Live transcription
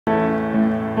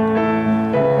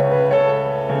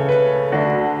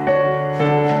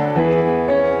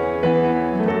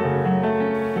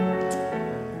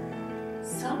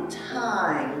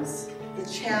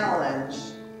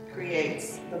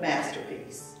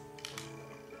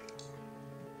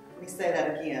Let me say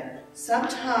that again.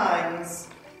 Sometimes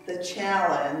the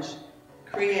challenge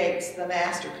creates the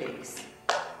masterpiece.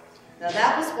 Now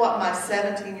that was what my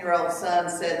 17-year-old son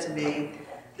said to me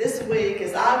this week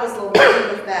as I was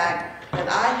lamenting the fact that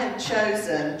I had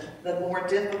chosen the more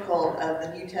difficult of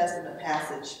the New Testament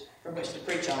passage from which to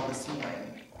preach on this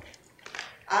morning.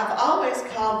 I've always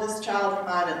called this child of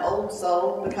mine an old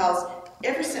soul because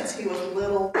ever since he was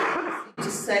little, he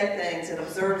used to say things and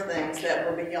observe things that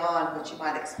were beyond what you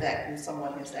might expect from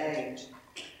someone his age.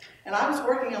 And I was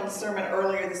working on the sermon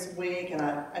earlier this week, and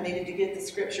I needed to get the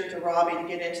scripture to Robbie to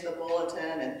get into the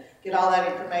bulletin and get all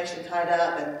that information tied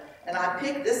up. And I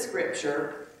picked this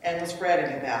scripture and was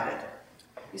fretting about it.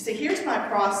 You see, here's my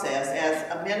process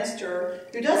as a minister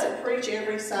who doesn't preach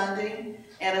every Sunday,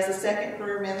 and as a second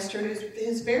career minister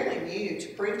who's fairly new to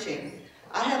preaching.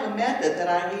 I have a method that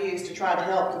I use to try to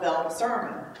help develop a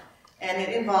sermon. And it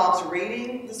involves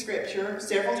reading the scripture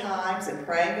several times and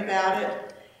praying about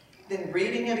it, then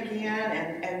reading it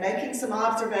again and making some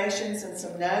observations and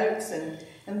some notes, and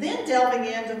then delving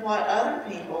into what other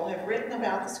people have written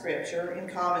about the scripture in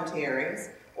commentaries,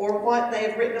 or what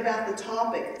they've written about the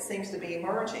topic that seems to be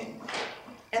emerging.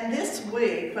 And this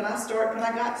week, when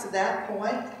I got to that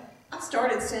point, I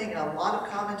started seeing a lot of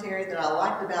commentary that I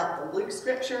liked about the Luke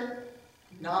scripture,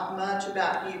 not much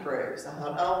about Hebrews. I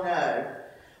thought, oh no,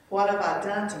 what have I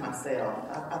done to myself?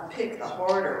 I picked the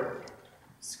harder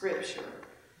scripture,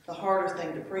 the harder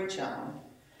thing to preach on.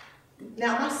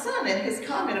 Now, my son, in his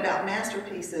comment about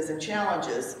masterpieces and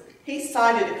challenges, he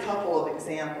cited a couple of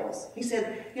exampsisthe He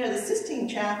said, you know, the Sistine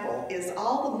Chapel is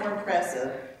all the more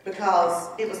impressive because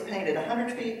it was painted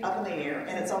 100 feet up in the air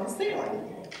and it's on the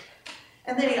ceiling.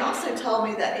 And then he also told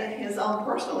me that in his own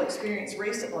personal experience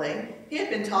recently, he had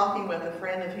been talking with a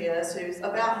friend of his who's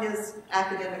about his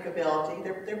academic ability.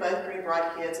 They're both pretty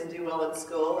bright kids and do well at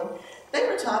school. And they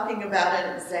were talking about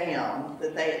an exam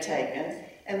that they had taken.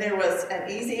 And there was an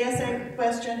easy essay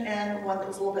question and one that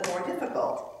was a little bit more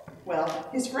difficult. Well,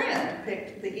 his friend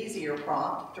picked the easier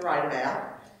prompt to write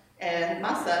about. And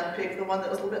my son picked the one that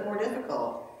was a little bit more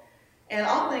difficult. And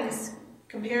all things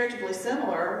comparatively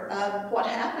similar, what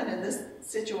happened in this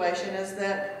situation is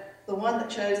that the one that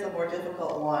chose the more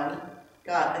difficult one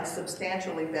got a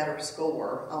substantially better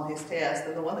score on his test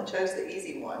than the one that chose the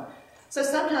easy one. So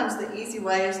sometimes the easy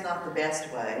way is not the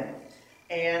best way.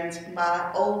 And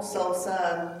my old soul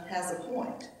son has a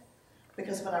point.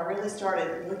 Because when I really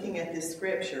started looking at this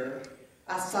scripture,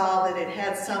 I saw that it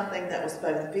had something that was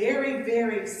both very,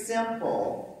 very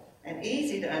simple and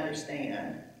easy to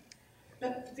understand,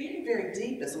 but very, very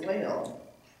deep as well.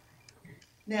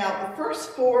 Now, the first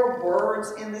 4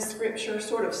 words in this scripture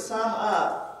sort of sum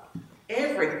up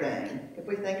everything, if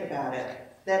we think about it,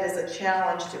 that is a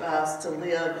challenge to us to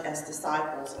live as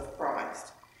disciples of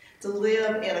Christ. To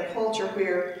live in a culture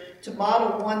where to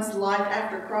model one's life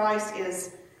after Christ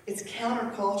it's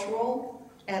countercultural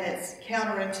and it's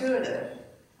counterintuitive.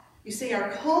 You see,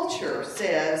 our culture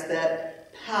says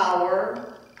that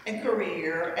power and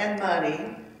career and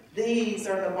money, these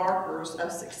are the markers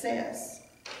of success.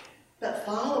 But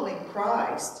following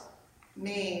Christ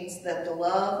means that the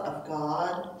love of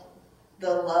God,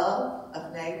 the love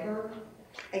of neighbor,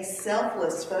 a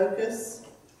selfless focus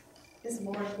is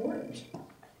more important.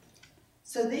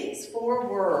 So these 4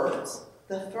 words,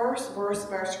 the first verse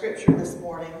of our scripture this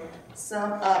morning,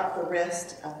 sum up the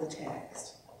rest of the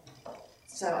text.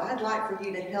 So I'd like for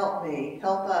you to help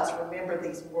us remember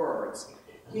these words.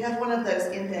 If you have one of those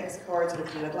index cards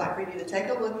with you, I'd like for you to take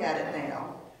a look at it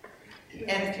now.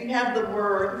 And if you have the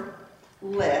word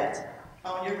let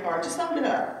on your card, just hold it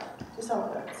up. Just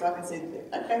hold it up so I can see it.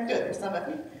 Okay, good. There's some of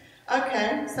you.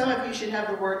 Okay, some of you should have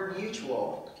the word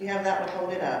mutual. If you have that one,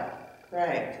 hold it up.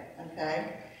 Great.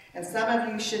 Okay. And some of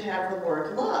you should have the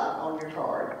word love on your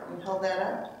card. You hold that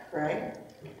up. Great.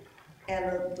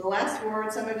 And the last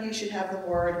word, some of you should have the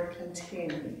word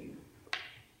continue.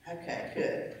 Okay,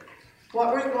 good.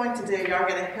 What we're going to do, y'all are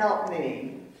going to help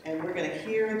me, and we're going to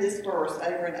hear this verse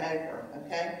over and over,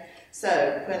 okay?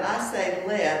 So when I say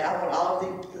let, I want all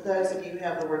of those of you who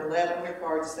have the word let on your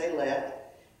card to say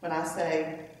let. When I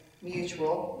say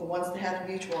mutual, the ones that have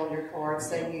mutual on your card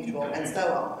say mutual, and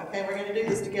so on. Okay, we're going to do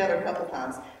this together a couple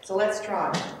times. So let's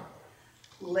try.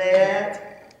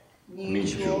 Let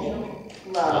mutual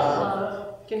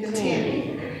love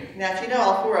continue. Now, if you know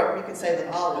all 4 of them, you can say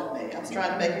them all with me. I was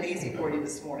trying to make it easy for you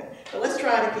this morning. But let's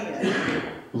try it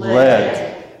again.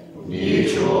 Let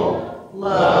mutual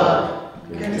love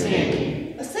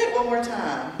continue. Let's say it one more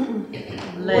time.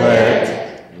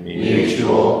 Let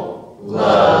mutual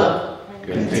love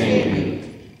continue.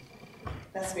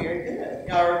 That's very good.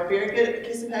 Y'all are very good at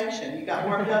participation. confession. You got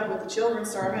worked up with the children's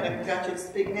sermon and got you to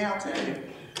speak now too.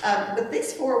 But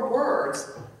these 4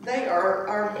 words, they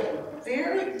are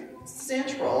very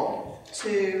central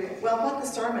to, well, what the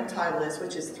sermon title is,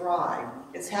 which is Thrive.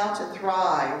 It's how to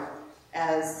thrive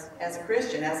as a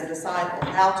Christian, as a disciple,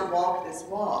 how to walk this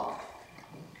walk.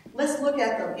 Let's look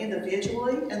at them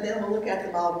individually, and then we'll look at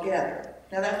them all together.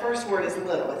 Now that first word is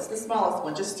little. It's the smallest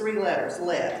one, just 3 letters,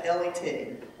 let,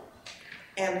 L-E-T.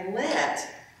 And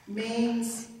let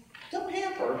means don't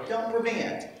pamper, don't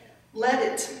prevent. Let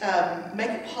it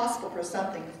make it possible for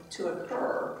something to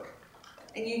occur.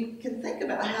 And you can think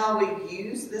about how we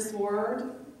use this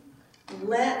word.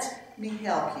 Let me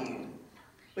help you,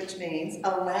 which means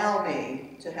allow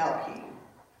me to help you.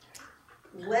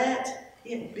 Let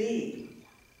it be,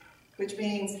 which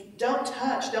means don't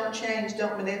touch, don't change,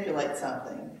 don't manipulate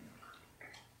something.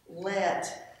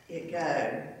 Let it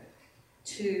go,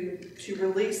 to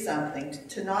release something,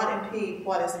 to not impede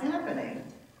what is happening.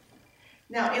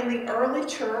 Now, in the early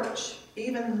church,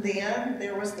 even then,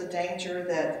 there was the danger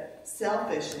that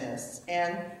selfishness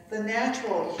and the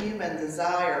natural human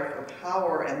desire for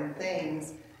power and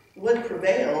things would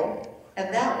prevail,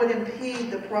 and that would impede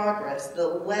the progress, the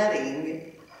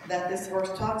letting that this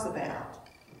verse talks about.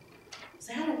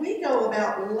 So how do we go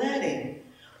about letting?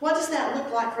 What does that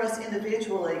look like for us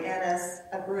individually and as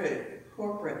a group,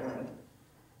 corporately?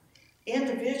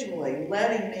 Individually,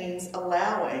 letting means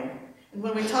allowing. And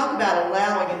when we talk about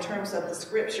allowing in terms of the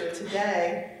scripture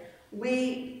today,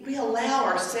 we allow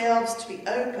ourselves to be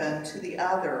open to the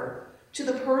other, to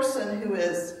the person who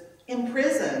is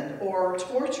imprisoned or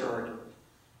tortured,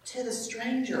 to the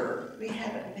stranger we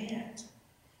haven't met.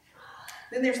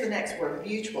 Then there's the next word,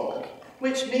 mutual,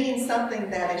 which means something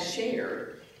that is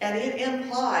shared, and it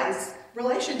implies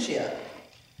relationship.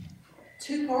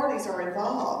 2 parties are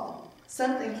involved.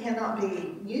 Something cannot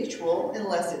be mutual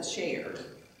unless it's shared.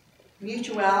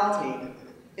 Mutuality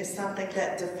is something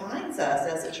that defines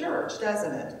us as a church,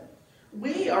 doesn't it?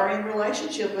 We are in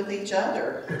relationship with each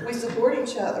other. We support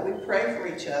each other. We pray for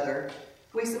each other.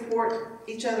 We support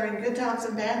each other in good times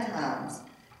and bad times.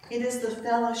 It is the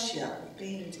fellowship of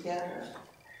being together.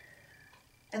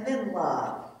 And then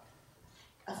love,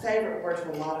 a favorite word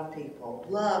for a lot of people.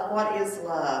 Love, what is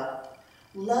love?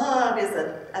 Love is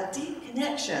a deep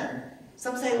connection.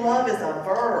 Some say love is a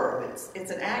verb,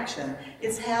 it's an action.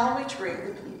 It's how we treat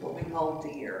the people we hold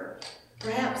dear.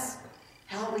 Perhaps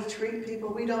how we treat people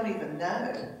we don't even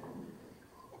know.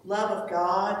 Love of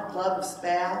God, love of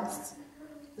spouse.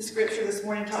 The scripture this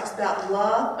morning talks about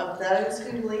love of those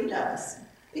who lead us,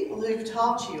 people who've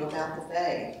taught you about the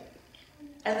faith.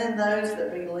 And then those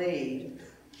that we lead.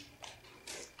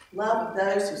 Love of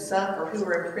those who suffer, who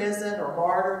are imprisoned or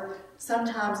martyred.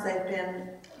 Sometimes they've been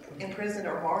imprisoned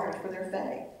or martyred for their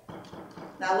faith.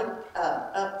 Now I looked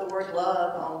up the word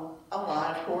love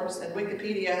online, of course, and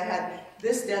Wikipedia had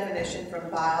this definition from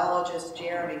biologist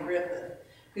Jeremy Griffith,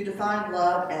 who defined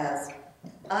love as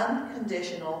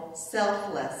unconditional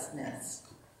selflessness.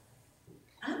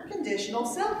 Unconditional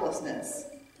selflessness.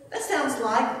 That sounds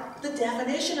like the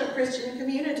definition of Christian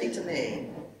community to me.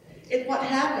 It's what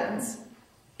happens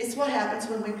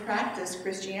when we practice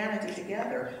Christianity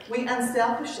together. We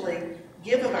unselfishly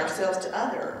give of ourselves to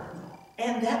others.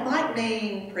 And that might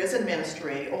mean prison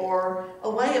ministry or a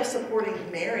way of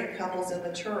supporting married couples in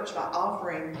the church by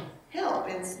offering help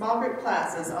in small group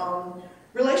classes on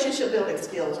relationship building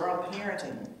skills or on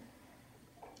parenting.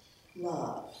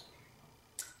 Love.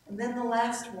 And then the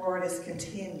last word is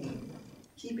continue.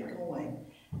 Keep it going.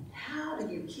 How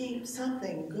do you keep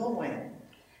something going?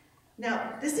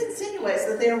 Now, this insinuates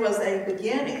that there was a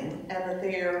beginning and that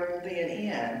there will be an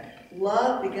end.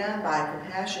 Love begun by a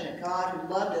compassionate God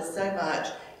who loved us so much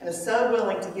and is so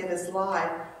willing to give his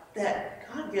life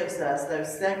that God gives us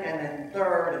those second and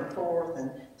third and fourth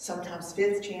and sometimes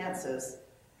fifth chances.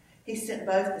 He sent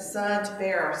both the Son to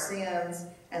bear our sins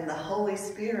and the Holy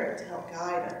Spirit to help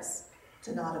guide us,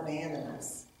 to not abandon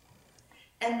us.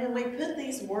 And when we put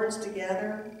these words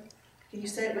together, can you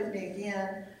say it with me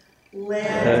again?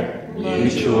 Let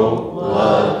mutual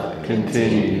love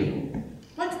continue.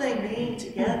 What do they mean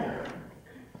together?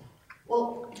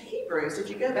 Well, Hebrews, if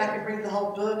you go back and read the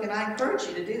whole book, and I encourage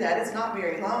you to do that, it's not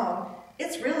very long,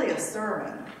 it's really a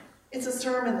sermon. It's a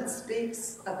sermon that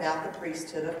speaks about the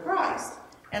priesthood of Christ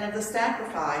and of the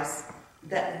sacrifice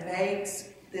that makes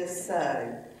this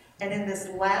so. And in this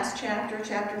last chapter,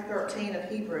 chapter 13 of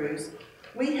Hebrews,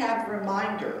 we have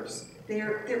reminders.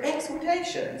 They're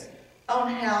exhortations on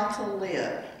how to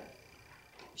live.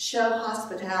 Show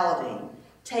hospitality.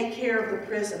 Take care of the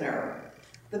prisoner,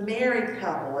 the married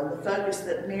couple, and the focus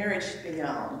that marriage should be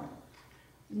on.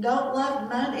 Don't love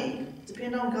money.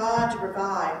 Depend on God to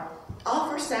provide.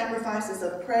 Offer sacrifices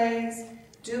of praise,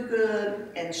 do good,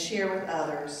 and share with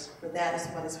others, for that is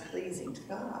what is pleasing to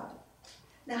God.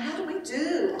 Now, how do we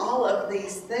do all of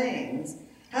these things?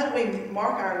 How do we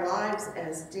mark our lives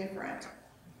as different?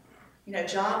 You know,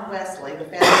 John Wesley, the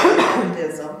founder of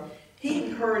Methodism, he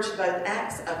encouraged both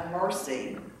acts of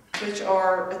mercy, which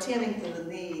are attending to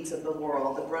the needs of the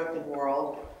world, the broken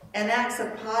world, and acts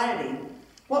of piety,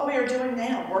 what we are doing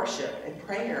now, worship and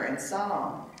prayer and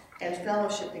song and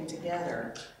fellowshipping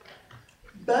together.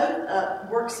 Both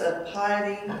works of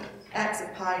piety, acts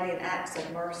of piety and acts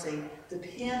of mercy,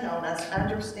 depend on us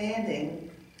understanding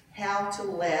how to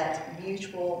let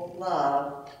mutual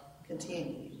love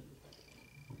continue.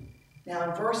 Now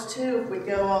in verse 2, if we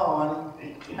go on,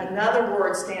 another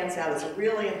word stands out as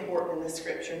really important in this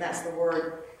scripture, and that's the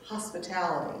word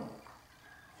hospitality.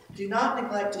 Do not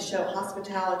neglect to show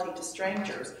hospitality to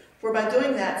strangers, for by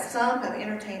doing that, some have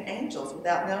entertained angels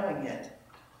without knowing it.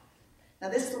 Now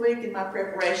this week in my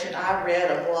preparation, I read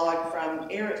a blog from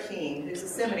Eric King, who's a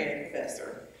seminary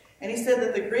professor, and he said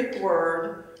that the Greek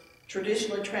word,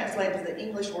 traditionally translated to the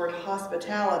English word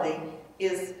hospitality,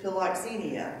 is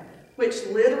philoxenia, which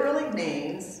literally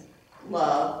means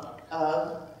love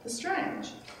of the strange.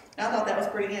 Now, I thought that was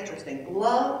pretty interesting.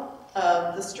 Love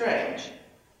of the strange.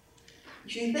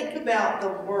 If you think about the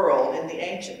world in the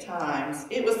ancient times,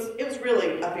 it was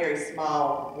really a very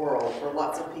small world for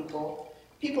lots of people.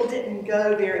 People didn't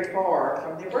go very far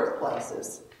from their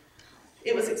birthplaces.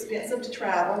 It was expensive to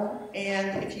travel,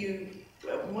 and if you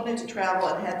wanted to travel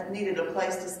and needed a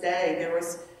place to stay, there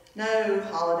was no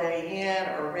Holiday Inn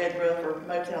or Red Roof or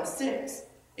Motel 6.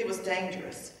 It was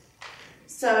dangerous.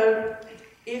 So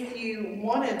if you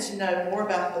wanted to know more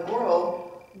about the world,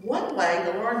 one way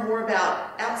to learn more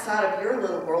about outside of your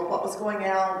little world, what was going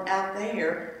on out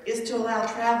there, is to allow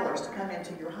travelers to come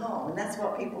into your home. And that's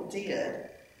what people did.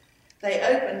 They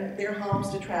opened their homes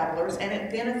to travelers, and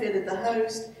it benefited the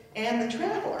host and the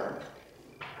traveler.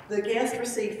 The guest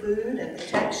received food and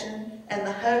protection, and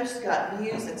the host got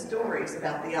news and stories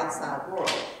about the outside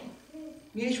world.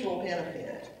 Mutual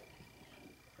benefit.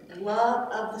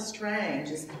 Love of the strange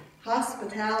is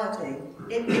hospitality.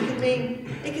 It could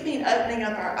mean opening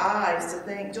up our eyes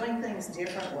to doing things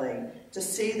differently, to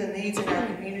see the needs in our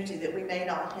community that we may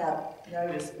not have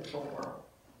noticed before.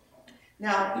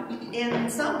 Now, in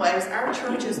some ways, our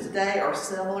churches today are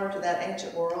similar to that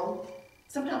ancient world.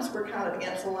 Sometimes we're kind of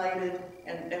insulated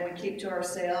and we keep to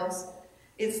ourselves.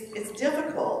 It's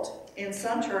difficult in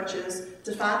some churches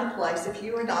to find a place if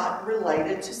you are not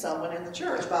related to someone in the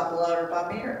church by blood or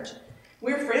by marriage.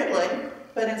 We're friendly,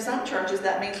 but in some churches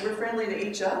that means we're friendly to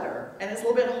each other. And it's a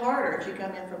little bit harder if you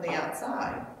come in from the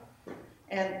outside.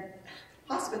 And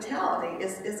hospitality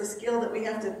is a skill that we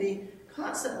have to be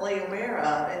constantly aware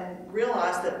of and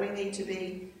realize that we need to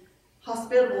be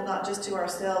hospitable not just to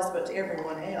ourselves but to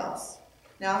everyone else.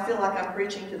 Now I feel like I'm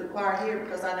preaching to the choir here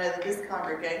because I know that this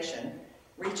congregation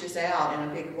reaches out in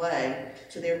a big way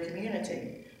to their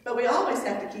community. But we always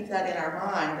have to keep that in our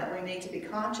mind, that we need to be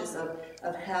conscious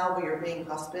of how we are being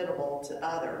hospitable to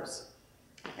others.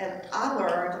 And I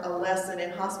learned a lesson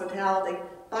in hospitality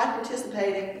by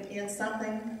participating in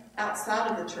something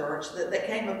outside of the church that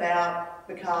came about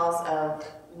because of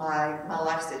my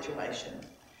life situation.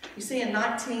 You see, in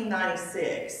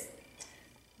 1996,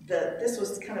 this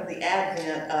was kind of the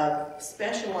advent of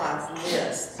specialized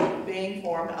lists being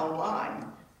formed online.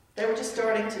 They were just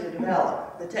starting to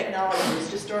develop. The technology was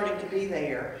just starting to be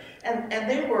there. And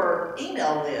there were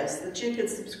email lists that you could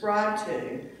subscribe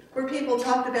to where people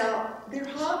talked about their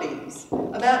hobbies,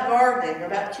 about gardening, or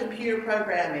about computer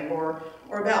programming, or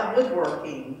about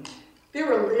woodworking. There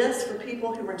were lists for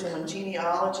people who were doing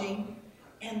genealogy,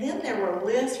 and then there were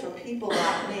lists for people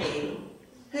like me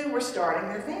who were starting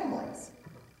their families.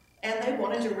 And they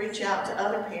wanted to reach out to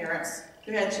other parents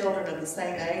who had children of the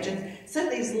same age, and so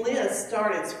these lists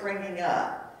started springing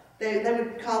up. They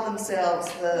would call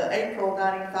themselves the April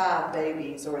 95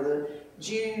 babies, or the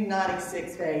June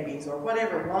 96 babies, or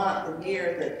whatever month and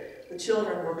year that the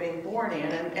children were being born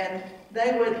in, and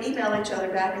they would email each other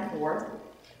back and forth.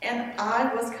 And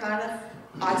I was kind of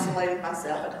isolating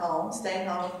myself at home, staying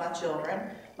home with my children.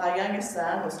 My youngest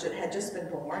son had just been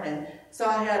born, and so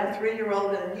I had a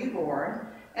 3-year-old and a newborn.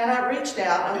 And I reached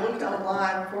out, I looked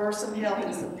online for some help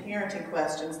and some parenting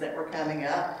questions that were coming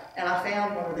up, and I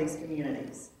found one of these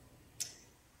communities.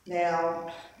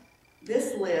 Now,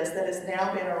 this list that has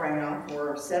now been around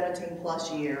for 17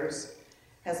 plus years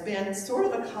has been sort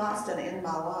of a constant in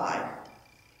my life.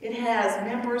 It has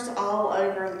members all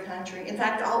over the country, in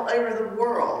fact all over the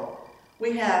world,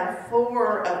 We have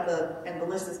 4 of and the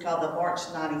list is called the March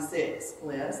 96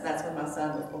 list. That's when my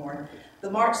son was born. The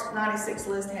March 96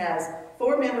 list has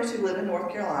 4 members who live in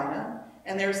North Carolina,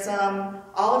 and there's some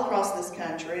all across this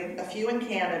country, a few in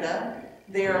Canada.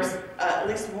 There's at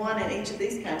least 1 in each of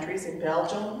these countries, in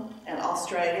Belgium and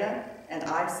Australia and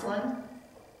Iceland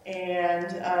and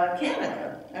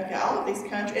Canada. Okay, all of these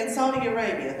countries, and Saudi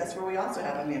Arabia, that's where we also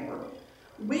have a member.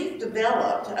 We've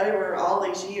developed over all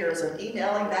these years of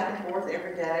emailing back and forth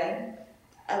every day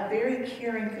a very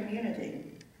caring community.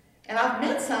 And I've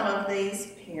met some of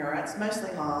these parents,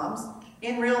 mostly moms,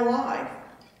 in real life.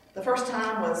 The first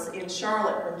time was in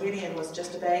Charlotte when Gideon was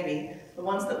just a baby. The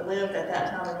ones that lived at that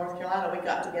time in North Carolina, we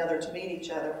got together to meet each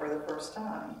other for the first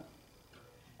time.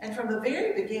 And from the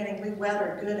very beginning, we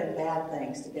weathered good and bad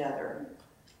things together.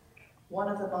 One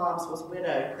of the moms was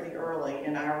widowed pretty early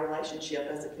in our relationship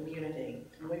as a community,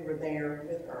 and we were there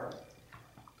with her.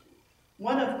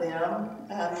 One of them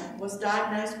was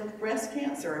diagnosed with breast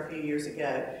cancer a few years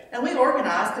ago, and we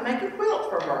organized to make a quilt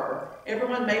for her.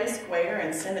 Everyone made a square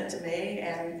and sent it to me,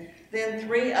 and then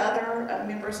 3 other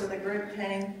members of the group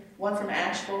came, one from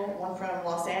Asheville, one from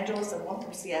Los Angeles, and one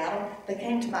from Seattle. They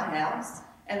came to my house,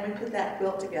 and we put that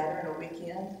quilt together in a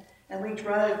weekend, and we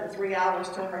drove the 3 hours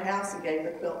to her house and gave the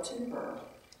quilt to her.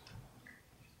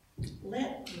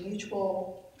 Let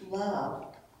mutual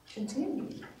love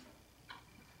continue.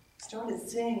 Started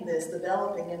seeing this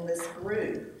developing in this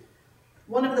group.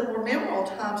 One of the more memorable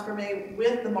times for me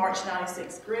with the March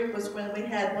 96 group was when we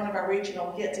had one of our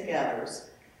regional get-togethers.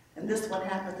 And this one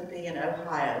happened to be in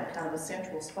Ohio, kind of a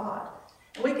central spot.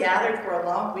 And we gathered for a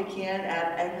long weekend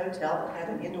at a hotel that had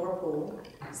an indoor pool.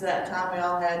 So at that time we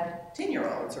all had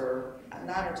 10-year-olds, or 9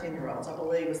 or 10-year-olds, I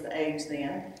believe was the age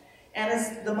then. And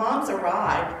as the moms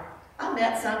arrived, I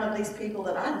met some of these people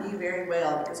that I knew very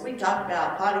well because we talked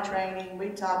about potty training, we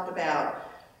talked about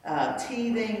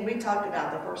teething, we talked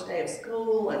about the first day of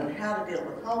school and how to deal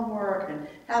with homework and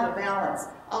how to balance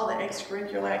all the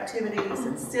extracurricular activities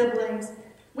and siblings.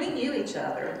 We knew each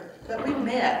other, but we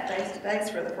met face to face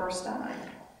for the first time.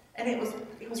 And it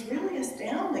was really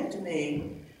astounding to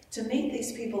me to meet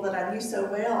these people that I knew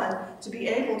so well and to be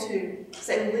able to,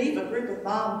 say, leave a group of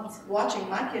moms watching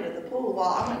my kid at the pool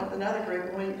while I went with another group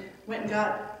and we went and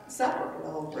got supper for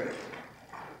the whole group.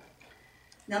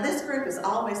 Now this group has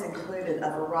always included a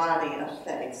variety of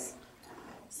faiths.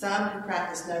 Some who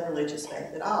practice no religious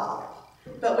faith at all.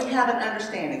 But we have an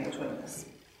understanding between us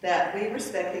that we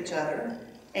respect each other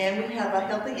and we have a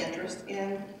healthy interest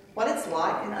in what it's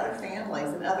like in other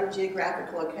families and other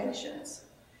geographic locations.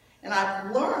 And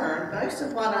I've learned most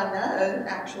of what I know,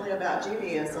 actually, about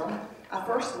Judaism. I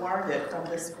first learned it from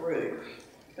this group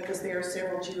because there are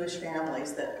several Jewish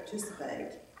families that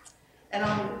participate. And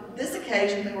on this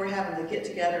occasion, when we were having the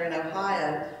get-together in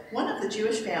Ohio, one of the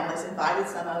Jewish families invited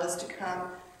some of us to come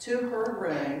to her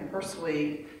room, her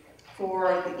suite,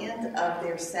 for the end of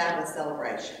their Sabbath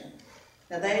celebration.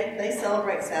 Now, they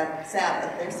celebrate Sabbath.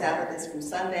 Their Sabbath is from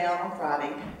sundown on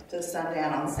Friday to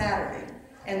sundown on Saturday.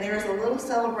 And there's a little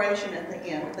celebration at the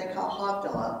end that they call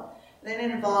Havdalah. Then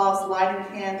it involves lighting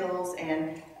candles,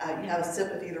 and you have a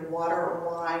sip of either water or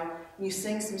wine. You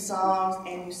sing some songs,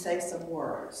 and you say some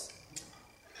words.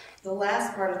 The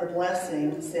last part of the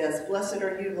blessing says, "Blessed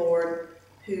are you, Lord,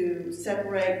 who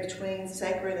separate between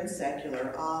sacred and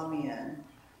secular. Amen."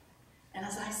 And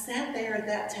as I sat there at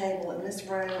that table in this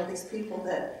room with these people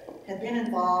that had been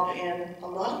involved in a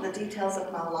lot of the details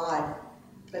of my life,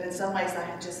 but in some ways I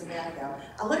had just met them,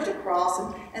 I looked across,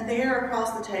 and there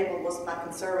across the table was my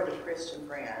conservative Christian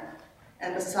friend.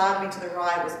 And beside me to the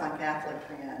right was my Catholic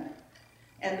friend.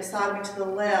 And beside me to the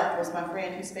left was my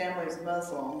friend whose family was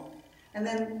Muslim. And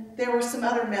then there were some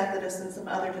other Methodists and some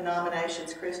other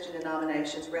denominations, Christian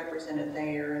denominations represented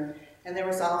there. And there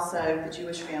was also the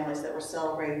Jewish families that were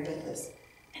celebrating with us.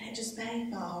 And it just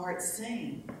made my heart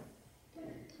sing.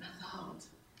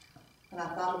 And I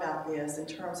thought about this in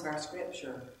terms of our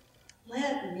scripture.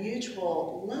 Let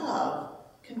mutual love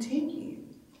continue.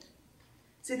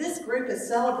 See, this group has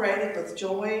celebrated with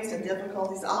joys and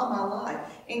difficulties all my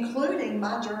life, including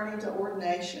my journey to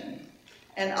ordination.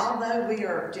 And although we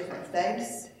are of different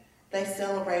faiths, they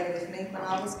celebrated with me when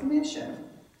I was commissioned.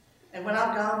 And when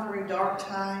I've gone through dark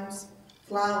times,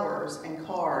 flowers and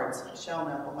cards have shown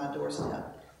up on my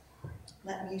doorstep.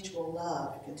 Let mutual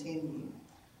love continue.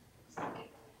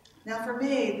 Now for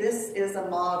me, this is a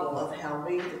model of how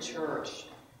we, the church,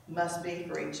 must be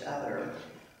for each other.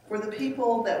 For the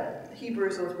people that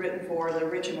Hebrews was written for, the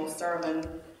original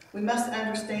sermon, we must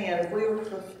understand, if we were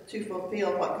to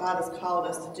fulfill what God has called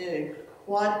us to do,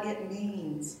 what it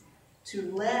means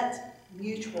to let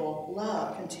mutual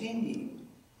love continue.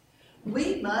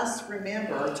 We must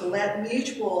remember to let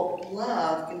mutual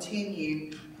love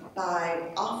continue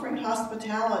by offering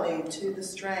hospitality to the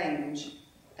strange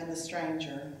and the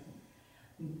stranger,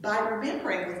 by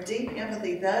remembering with deep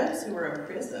empathy those who are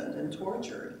imprisoned and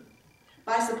tortured,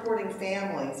 by supporting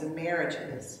families and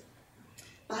marriages,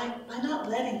 by not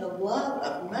letting the love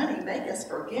of money make us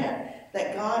forget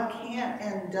that God can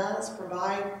and does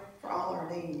provide for all our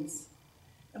needs.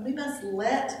 And we must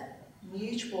let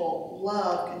mutual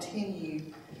love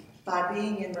continue by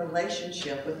being in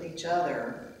relationship with each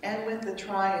other and with the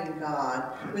triune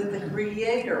God, with the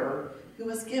Creator who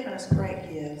has given us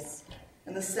great gifts,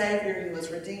 and the Savior who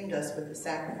has redeemed us with the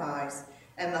sacrifice,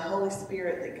 and the Holy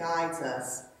Spirit that guides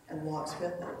us and walks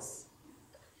with us.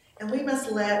 And we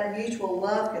must let mutual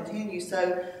love continue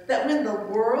so that when the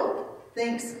world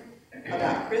thinks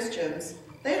about Christians,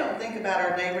 they don't think about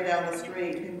our neighbor down the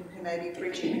street who may be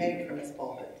preaching hate from his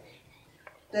pulpit.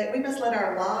 That we must let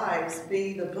our lives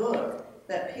be the book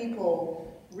that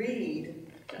people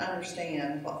read to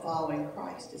understand what following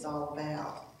Christ is all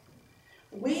about.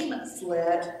 We must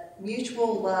let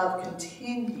mutual love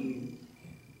continue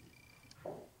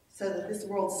so that this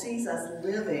world sees us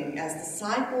living as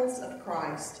disciples of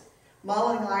Christ,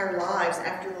 modeling our lives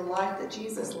after the life that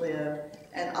Jesus lived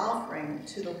and offering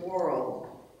to the world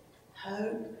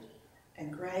hope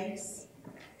and grace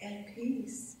and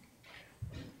peace.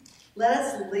 Let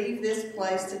us leave this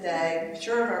place today,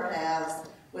 sure of our paths,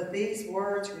 with these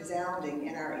words resounding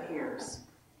in our ears.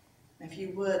 If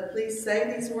you would, please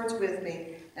say these words with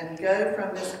me and go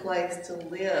from this place to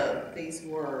live these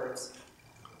words.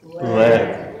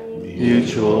 Let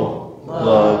mutual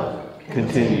love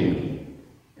continue.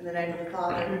 In the name of the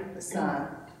Father, the Son,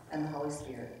 and the Holy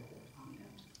Spirit.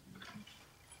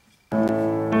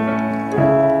 Amen.